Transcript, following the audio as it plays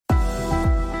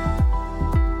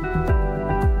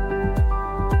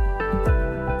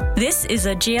This is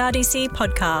a GRDC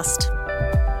podcast.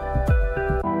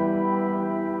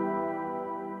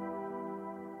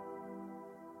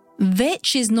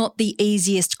 Vetch is not the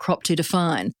easiest crop to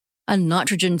define. A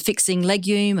nitrogen-fixing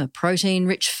legume, a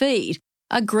protein-rich feed,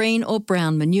 a green or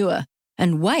brown manure.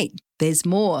 And wait, there's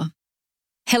more.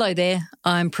 Hello there,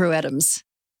 I'm Prue Adams.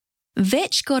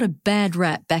 Vetch got a bad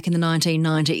rap back in the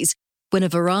 1990s when a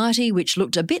variety which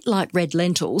looked a bit like red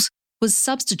lentils was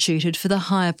substituted for the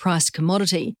higher-priced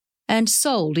commodity and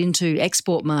sold into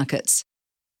export markets.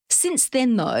 Since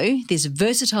then, though, this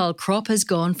versatile crop has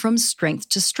gone from strength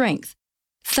to strength,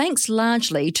 thanks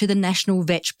largely to the National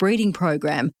Vetch Breeding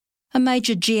Program, a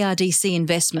major GRDC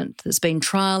investment that's been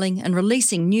trialling and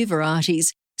releasing new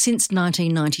varieties since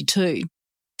 1992.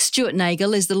 Stuart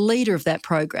Nagel is the leader of that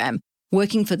program,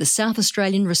 working for the South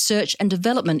Australian Research and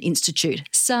Development Institute,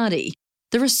 SARDI,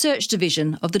 the research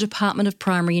division of the Department of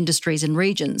Primary Industries and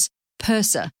Regions,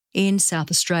 PIRSA, in South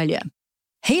Australia.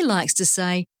 He likes to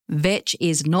say, vetch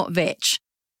is not vetch.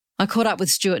 I caught up with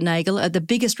Stuart Nagel at the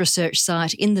biggest research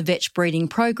site in the vetch breeding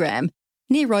program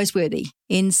near Roseworthy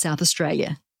in South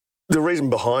Australia. The reason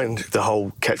behind the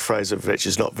whole catchphrase of vetch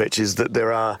is not vetch is that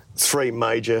there are three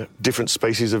major different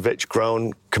species of vetch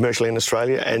grown commercially in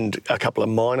Australia and a couple of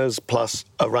minors plus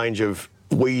a range of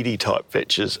weedy type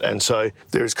vetches. And so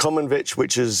there is common vetch,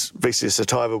 which is Vicia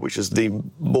sativa, which is the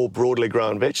more broadly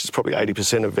grown vetch. It's probably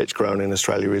 80% of vetch grown in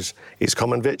Australia is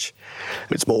common vetch.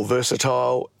 It's more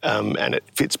versatile and it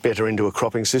fits better into a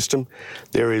cropping system.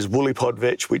 There is woolly pod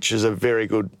vetch, which is a very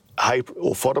good hay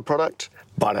or fodder product,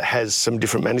 but it has some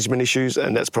different management issues,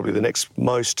 and that's probably the next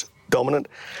most dominant.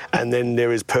 And then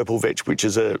there is purple vetch, which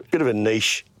is a bit of a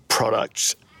niche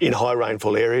product in high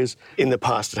rainfall areas. In the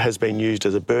past, it has been used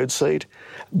as a bird seed,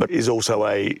 but is also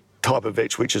a type of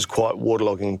vetch which is quite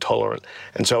waterlogging tolerant.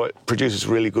 And so it produces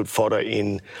really good fodder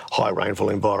in high rainfall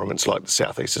environments like the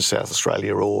southeast of South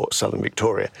Australia or southern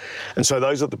Victoria. And so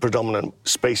those are the predominant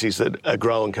species that are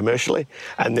grown commercially.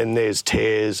 And then there's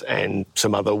tares and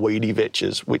some other weedy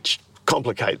vetches which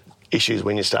complicate issues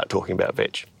when you start talking about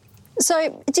vetch.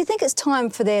 So do you think it's time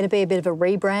for there to be a bit of a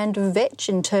rebrand of vetch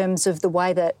in terms of the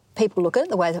way that people look at it,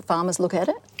 the way that farmers look at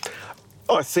it?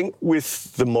 I think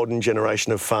with the modern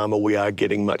generation of farmer, we are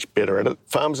getting much better at it.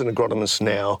 Farmers and agronomists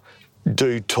now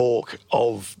do talk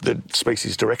of the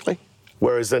species directly,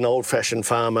 whereas an old-fashioned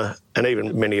farmer, and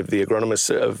even many of the agronomists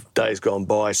of days gone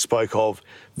by, spoke of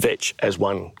vetch as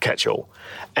one catch-all.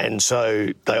 And so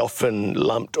they often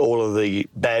lumped all of the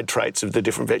bad traits of the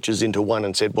different vetches into one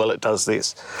and said, well, it does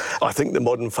this. I think the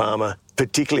modern farmer,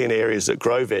 particularly in areas that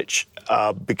grow vetch,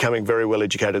 are becoming very well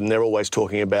educated, and they're always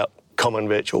talking about common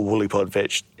vetch or woolly pod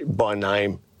vetch by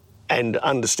name and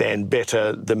understand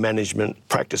better the management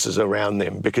practices around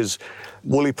them, because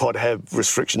woolly pod have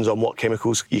restrictions on what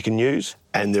chemicals you can use,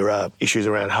 and there are issues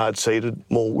around hard seeded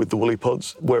more with the woolly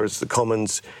pods, whereas the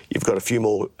commons, you've got a few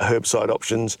more herbicide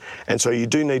options. And so you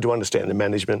do need to understand the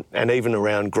management, and even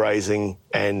around grazing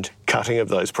and cutting of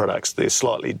those products, they're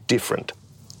slightly different.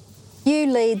 You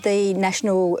lead the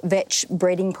National Vetch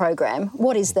Breeding Program.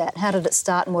 What is that? How did it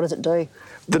start and what does it do?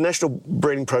 The National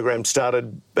Breeding Program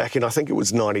started back in, I think it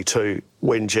was 92,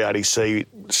 when GRDC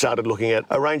started looking at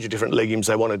a range of different legumes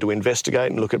they wanted to investigate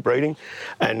and look at breeding,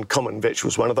 and common vetch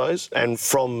was one of those. And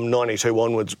from 92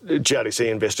 onwards, GRDC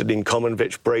invested in common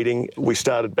vetch breeding. We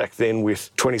started back then with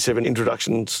 27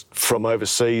 introductions from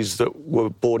overseas that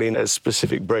were brought in as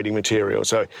specific breeding material.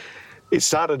 So it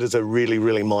started as a really,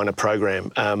 really minor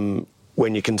program.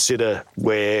 When you consider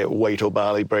where wheat or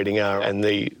barley breeding are and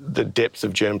the depth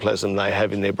of germplasm they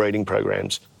have in their breeding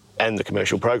programs and the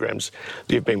commercial programs,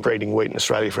 you've been breeding wheat in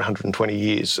Australia for 120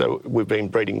 years, so we've been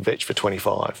breeding vetch for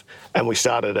 25. And we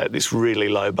started at this really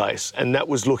low base. And that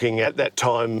was looking at that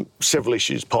time, several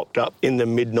issues popped up. In the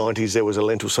mid-90s, there was a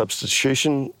lentil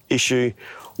substitution issue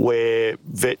where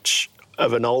vetch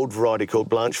of an old variety called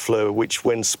Blanchefleur, which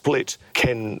when split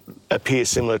can appear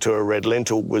similar to a red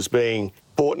lentil, was being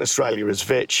bought in Australia as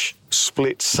vetch,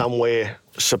 split somewhere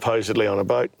supposedly on a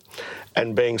boat,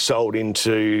 and being sold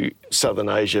into southern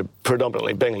Asia,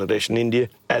 predominantly Bangladesh and India,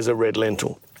 as a red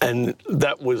lentil. And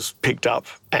that was picked up,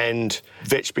 and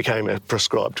vetch became a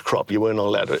prescribed crop. You weren't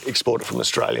allowed to export it from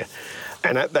Australia.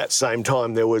 And at that same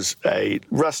time, there was a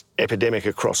rust epidemic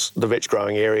across the vetch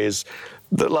growing areas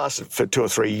that lasted for 2 or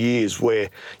 3 years, where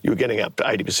you were getting up to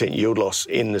 80% yield loss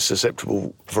in the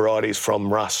susceptible varieties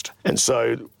from rust. And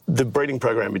so the breeding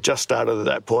program had just started at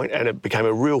that point, and it became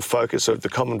a real focus of the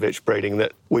common vetch breeding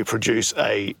that we produce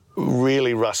a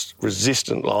really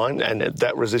rust-resistant line, and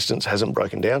that resistance hasn't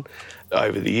broken down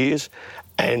over the years.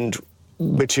 And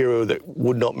material that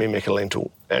would not mimic a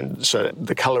lentil. And so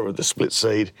the colour of the split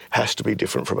seed has to be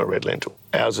different from a red lentil.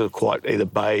 Ours are quite either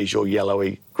beige or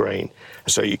yellowy green,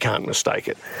 so you can't mistake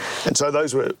it. And so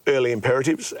those were early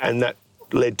imperatives, and that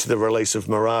led to the release of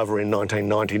Morava in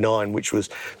 1999, which was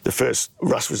the first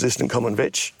rust-resistant common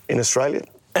vetch in Australia.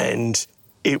 And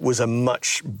it was a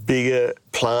much bigger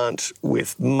plant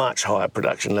with much higher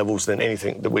production levels than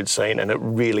anything that we'd seen, and it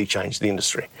really changed the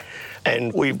industry.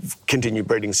 And we've continued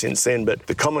breeding since then, but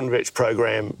the common vetch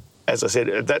program, as I said,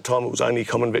 at that time it was only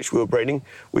common vetch we were breeding.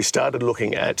 We started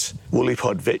looking at woolly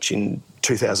pod vetch in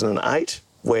 2008,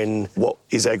 when what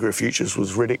is AgriFutures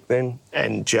was Riddick then,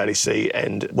 and GRDC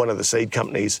and one of the seed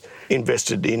companies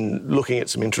invested in looking at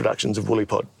some introductions of woolly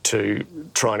pod to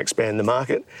try and expand the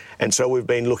market. And so we've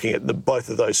been looking at both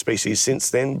of those species since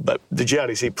then, but the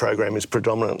GRDC program is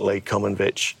predominantly common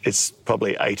vetch. It's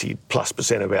probably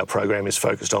 80+% of our program is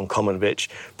focused on common vetch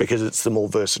because it's the more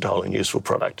versatile and useful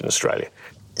product in Australia.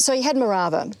 So you had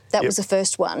Morava, that was the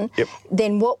first one. Yep.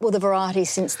 Then what were the varieties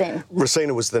since then?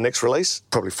 Racina was the next release,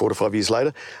 probably 4 to 5 years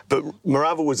later. But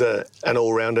Morava was an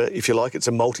all-rounder, if you like. It's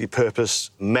a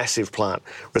multi-purpose, massive plant.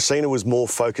 Racina was more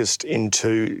focused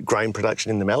into grain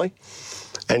production in the Mallee.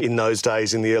 And in those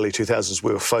days, in the early 2000s,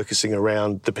 we were focusing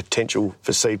around the potential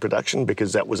for seed production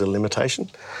because that was a limitation.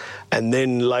 And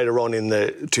then later on in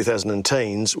the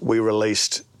 2010s, we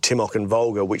released Timok and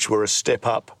Volga, which were a step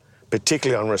up,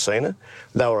 particularly on Racina.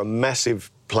 They were a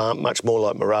massive plant, much more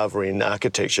like Morava in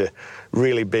architecture,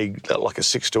 really big, like a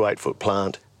 6 to 8 foot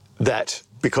plant, that,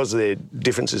 because of their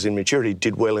differences in maturity,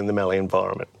 did well in the Mallee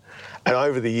environment. And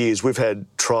over the years, we've had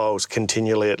trials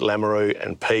continually at Lameroo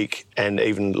and Peak and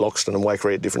even Loxton and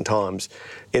Waikerie at different times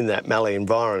in that Mallee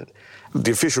environment.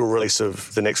 The official release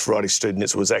of the next variety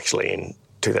Studenitz was actually in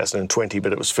 2020,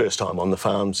 but it was first time on the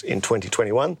farms in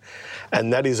 2021.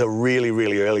 And that is a really,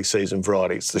 really early season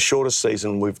variety. It's the shortest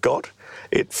season we've got.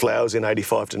 It flowers in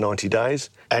 85 to 90 days,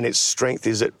 and its strength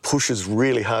is it pushes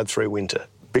really hard through winter.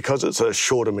 Because it's a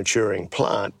shorter maturing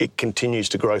plant, it continues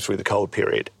to grow through the cold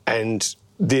period. And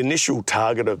the initial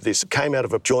target of this came out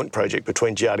of a joint project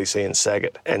between GRDC and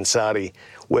Sagat and Sardi,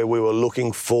 where we were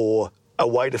looking for a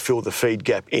way to fill the feed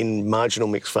gap in marginal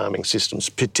mixed farming systems,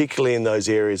 particularly in those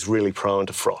areas really prone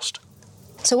to frost.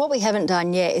 So what we haven't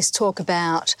done yet is talk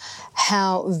about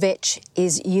how vetch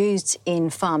is used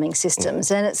in farming systems.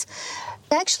 And it's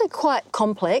actually quite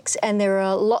complex, and there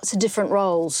are lots of different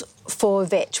roles for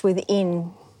vetch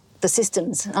within the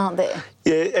systems, aren't there?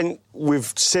 Yeah, and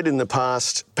we've said in the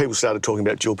past, people started talking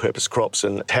about dual-purpose crops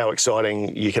and how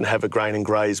exciting you can have a grain and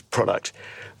graze product.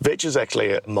 Vetch is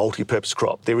actually a multi-purpose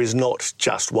crop. There is not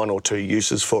just one or two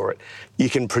uses for it. You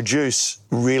can produce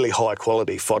really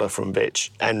high-quality fodder from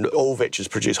vetch, and all vetches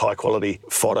produce high-quality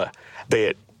fodder, be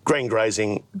it green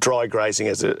grazing, dry grazing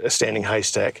as a standing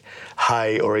haystack,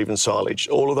 hay or even silage.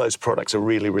 All of those products are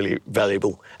really, really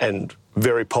valuable and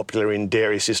very popular in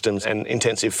dairy systems and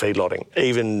intensive feedlotting,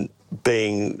 even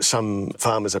being some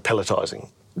farmers are pelletising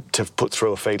to put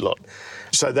through a feedlot.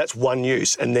 So that's one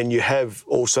use. And then you have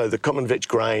also the common vetch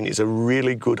grain is a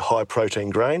really good high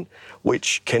protein grain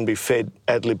which can be fed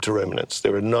ad lib to ruminants.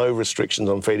 There are no restrictions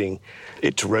on feeding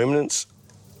it to ruminants.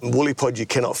 Woolly pod you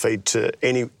cannot feed to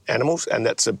any animals, and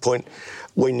that's a point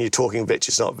when you're talking vetch,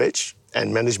 it's not vetch,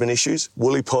 and management issues.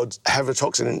 Woolly pods have a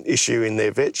toxin issue in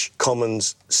their vetch.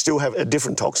 Commons still have a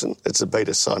different toxin. It's a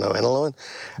beta-cyanoaniline,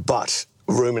 but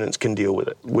ruminants can deal with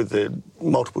it. With the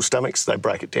multiple stomachs, they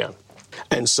break it down.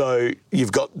 And so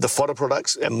you've got the fodder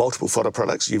products and multiple fodder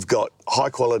products. You've got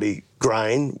high-quality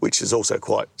grain, which is also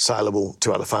quite saleable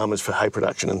to other farmers for hay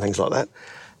production and things like that.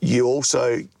 You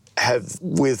also have,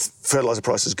 with fertiliser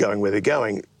prices going where they're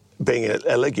going, being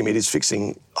a legume, it is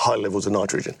fixing high levels of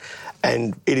nitrogen.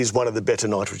 And it is one of the better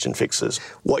nitrogen fixers.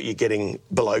 What you're getting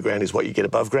below ground is what you get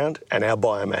above ground, and our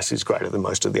biomass is greater than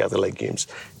most of the other legumes.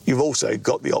 You've also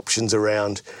got the options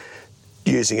around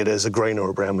using it as a green or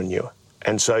a brown manure.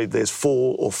 And so there's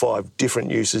 4 or 5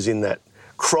 different uses in that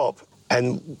crop.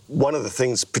 And one of the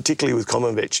things, particularly with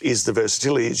common vetch, is the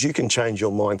versatility, is you can change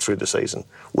your mind through the season,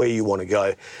 where you want to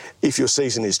go. If your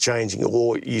season is changing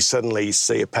or you suddenly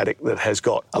see a paddock that has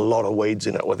got a lot of weeds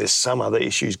in it or there's some other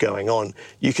issues going on,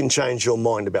 you can change your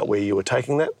mind about where you were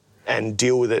taking that and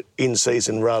deal with it in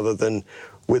season rather than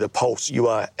with a pulse. You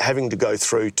are having to go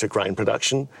through to grain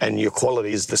production and your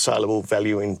quality is the saleable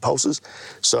value in pulses.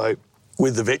 So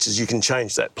with the vetches, you can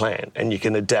change that plan and you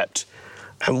can adapt.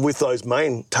 And with those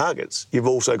main targets, you've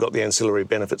also got the ancillary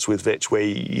benefits with vetch where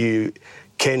you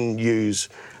can use,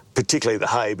 particularly the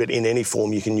hay, but in any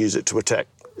form you can use it to attack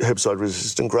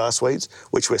herbicide-resistant grass weeds,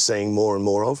 which we're seeing more and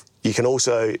more of. You can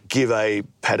also give a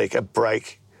paddock a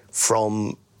break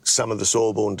from some of the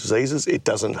soil-borne diseases. It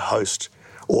doesn't host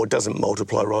or doesn't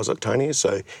multiply Rhizoctonia,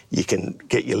 so you can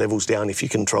get your levels down if you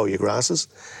control your grasses.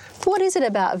 What is it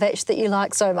about vetch that you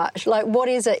like so much? Like, what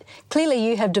is it? Clearly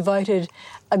you have devoted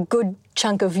a good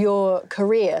chunk of your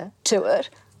career to it.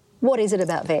 What is it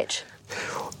about vetch?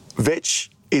 Vetch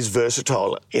is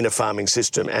versatile in a farming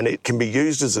system, and it can be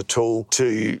used as a tool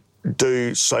to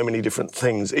do so many different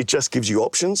things. It just gives you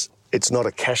options. It's not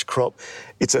a cash crop.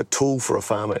 It's a tool for a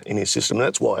farmer in his system. And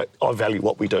that's why I value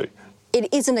what we do.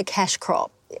 It isn't a cash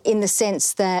crop in the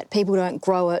sense that people don't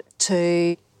grow it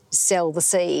to sell the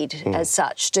seed as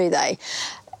such, do they?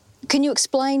 Can you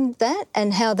explain that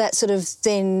and how that sort of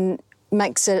then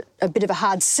makes it a bit of a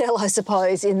hard sell, I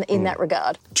suppose, in that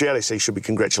regard? GRDC should be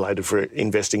congratulated for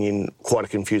investing in quite a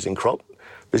confusing crop,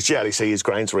 because GRDC is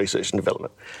grains research and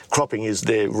development. Cropping is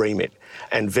their remit,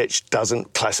 and vetch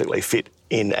doesn't classically fit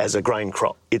in as a grain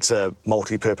crop. It's a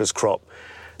multi-purpose crop.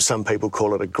 Some people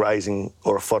call it a grazing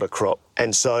or a fodder crop.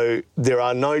 And so there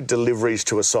are no deliveries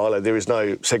to a silo. There is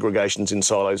no segregations in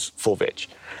silos for vetch.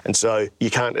 And so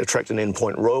you can't attract an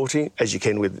endpoint royalty as you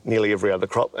can with nearly every other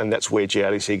crop, and that's where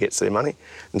GRDC gets their money.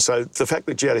 And so the fact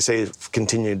that GRDC has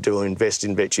continued to invest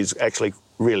in vetch is actually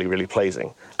really, really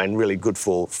pleasing and really good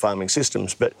for farming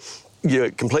systems. But you're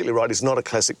completely right, it's not a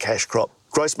classic cash crop.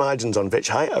 Gross margins on vetch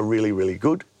hay are really, really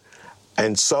good.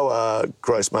 And so are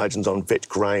gross margins on vetch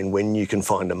grain when you can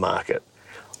find a market.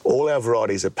 All our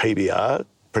varieties are PBR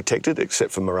protected,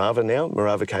 except for Morava now.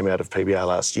 Morava came out of PBR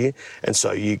last year, and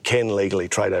so you can legally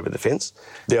trade over the fence.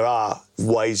 There are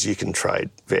ways you can trade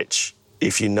vetch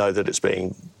if you know that it's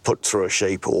being put through a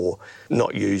sheep or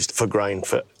not used for grain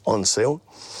for on sale.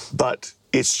 But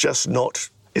it's just not...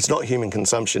 It's not human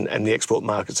consumption, and the export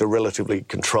markets are relatively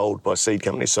controlled by seed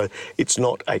companies, so it's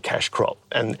not a cash crop.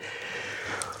 And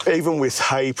even with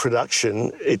hay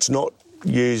production, it's not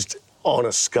used on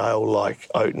a scale like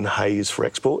oat and hay is for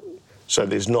export, so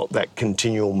there's not that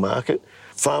continual market.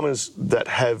 Farmers that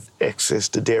have access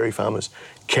to dairy farmers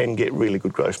can get really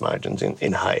good gross margins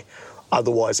in hay.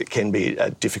 Otherwise, it can be a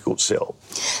difficult sell.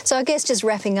 So I guess just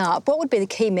wrapping up, what would be the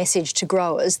key message to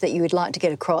growers that you would like to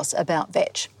get across about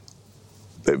vetch?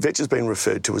 But vetch has been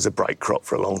referred to as a break crop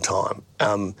for a long time.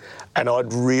 And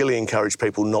I'd really encourage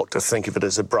people not to think of it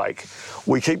as a break.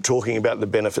 We keep talking about the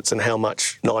benefits and how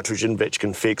much nitrogen vetch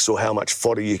can fix or how much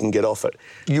fodder you can get off it.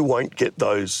 You won't get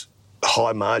those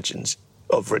high margins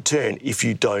of return if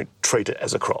you don't treat it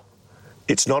as a crop.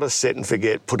 It's not a set and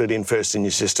forget, put it in first in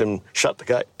your system, shut the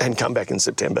gate and come back in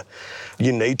September.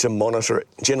 You need to monitor it.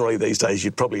 Generally these days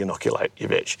you'd probably inoculate your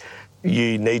vetch.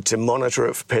 You need to monitor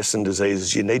it for pests and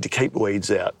diseases. You need to keep weeds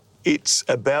out. It's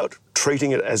about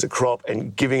treating it as a crop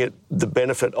and giving it the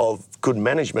benefit of good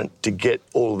management to get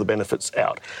all of the benefits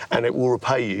out. And it will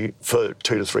repay you for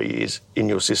 2 to 3 years in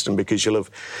your system because you'll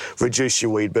have reduced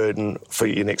your weed burden for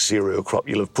your next cereal crop.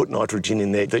 You'll have put nitrogen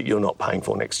in there that you're not paying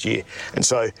for next year. And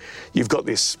so you've got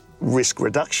this risk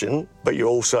reduction, but you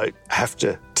also have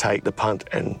to take the punt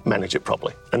and manage it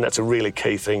properly. And that's a really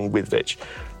key thing with vetch.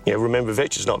 You know, remember,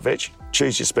 vetch is not vetch.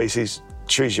 Choose your species,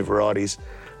 choose your varieties,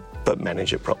 but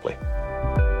manage it properly.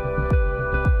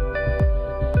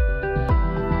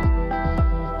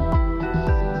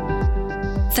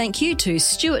 Thank you to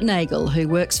Stuart Nagel, who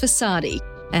works for SARDI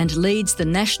and leads the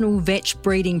National Vetch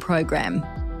Breeding Program.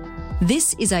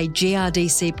 This is a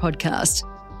GRDC podcast.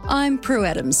 I'm Prue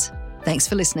Adams. Thanks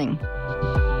for listening.